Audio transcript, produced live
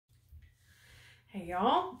Hey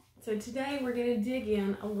y'all. So today we're going to dig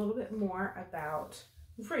in a little bit more about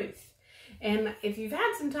Ruth. And if you've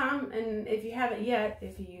had some time, and if you haven't yet,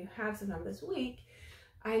 if you have some time this week,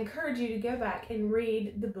 I encourage you to go back and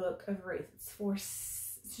read the book of Ruth.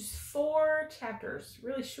 It's just 4 chapters,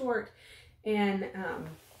 really short, and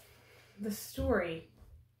the story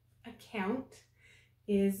account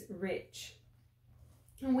is rich.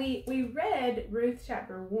 And we read Ruth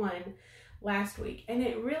chapter 1 last week, and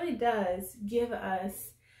it really does give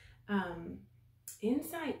us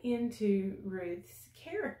insight into Ruth's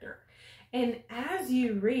character. And as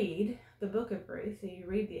you read the book of Ruth, and you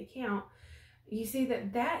read the account, you see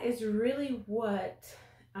that that is really what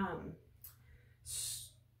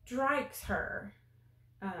strikes her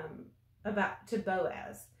to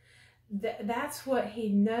Boaz. That's what he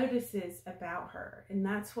notices about her, and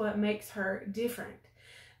that's what makes her different.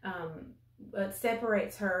 What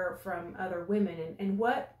separates her from other women, and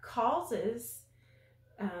what causes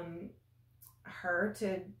her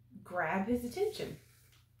to grab his attention.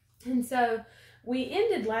 And so we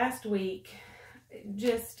ended last week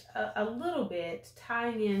just a little bit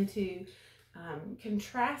tying into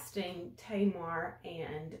contrasting Tamar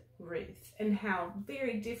and Ruth, and how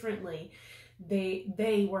very differently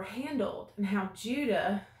they were handled, and how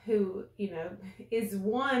Judah, who, is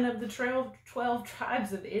one of the 12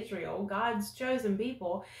 tribes of Israel, God's chosen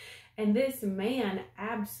people, and this man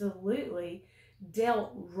absolutely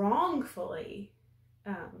dealt wrongfully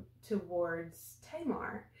towards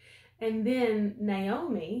Tamar. And then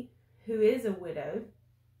Naomi, who is a widow,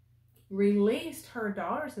 released her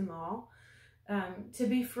daughters-in-law to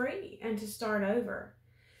be free and to start over.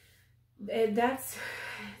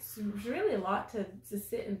 It's really a lot to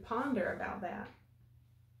sit and ponder about that.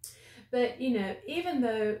 But, even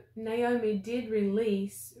though Naomi did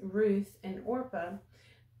release Ruth and Orpah,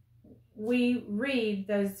 we read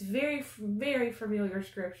those very, very familiar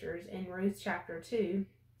scriptures in Ruth chapter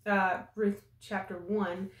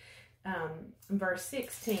 1, verse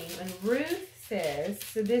 16. And Ruth says,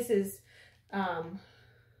 so this is,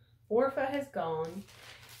 Orpah has gone,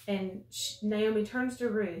 and Naomi turns to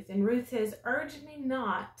Ruth, and Ruth says, "Urge me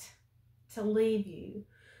not to leave you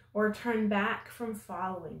or turn back from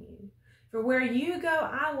following you. For where you go,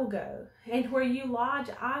 I will go, and where you lodge,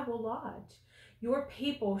 I will lodge. Your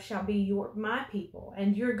people shall be my people,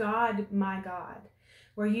 and your God my God.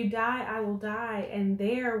 Where you die, I will die, and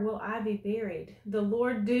there will I be buried. The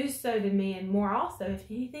Lord do so to me, and more also, if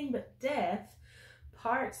anything but death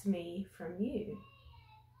parts me from you."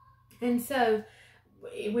 And so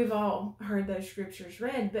we've all heard those scriptures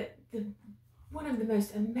read, but one of the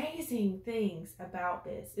most amazing things about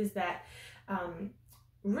this is that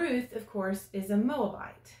Ruth, of course, is a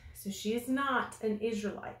Moabite. So she is not an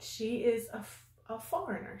Israelite. She is a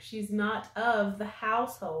foreigner. She's not of the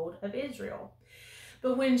household of Israel.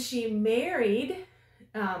 But when she married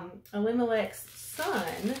Elimelech's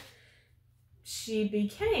son, she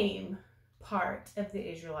became part of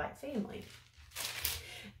the Israelite family.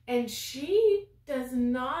 And she does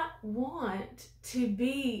not want to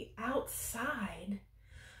be outside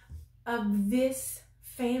of this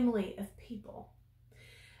family of people.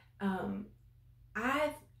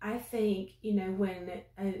 I think, when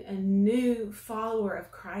a new follower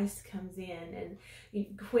of Christ comes in, and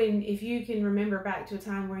if you can remember back to a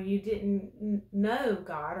time where you didn't know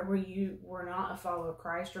God, or where you were not a follower of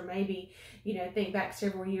Christ, or maybe, think back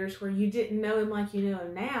several years where you didn't know him like you know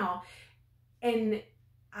him now. And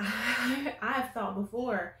I've thought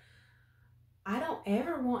before, I don't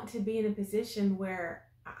ever want to be in a position where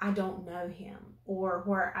I don't know him, or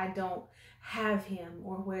where I don't have him,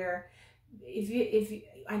 or where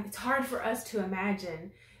it's hard for us to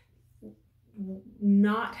imagine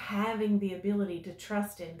not having the ability to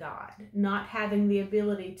trust in God, not having the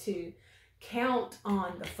ability to count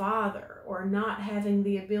on the Father, or not having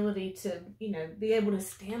the ability to, be able to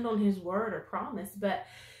stand on his word or promise. But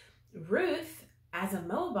Ruth, as a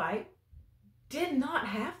Moabite, did not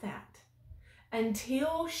have that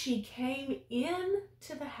until she came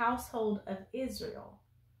into the household of Israel.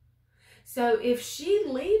 So if she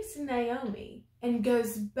leaves Naomi and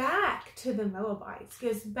goes back to the Moabites,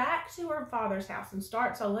 goes back to her father's house and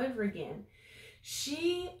starts all over again,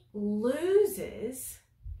 she loses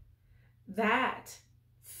that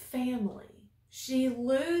family. She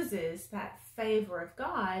loses that favor of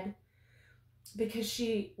God, because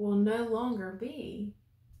she will no longer be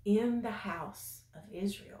in the house of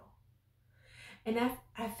Israel. And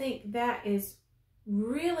I think that is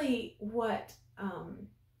really what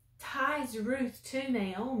ties Ruth to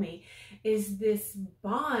Naomi, is this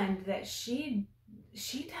bond that she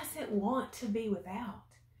doesn't want to be without.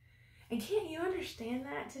 And can't you understand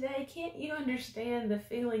that today? Can't you understand the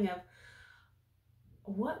feeling of,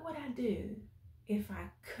 what would I do if I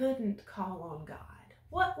couldn't call on God?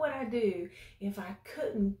 What would I do if I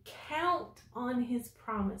couldn't count on his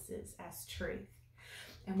promises as truth?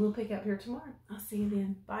 And we'll pick up here tomorrow. I'll see you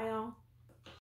then. Bye, y'all.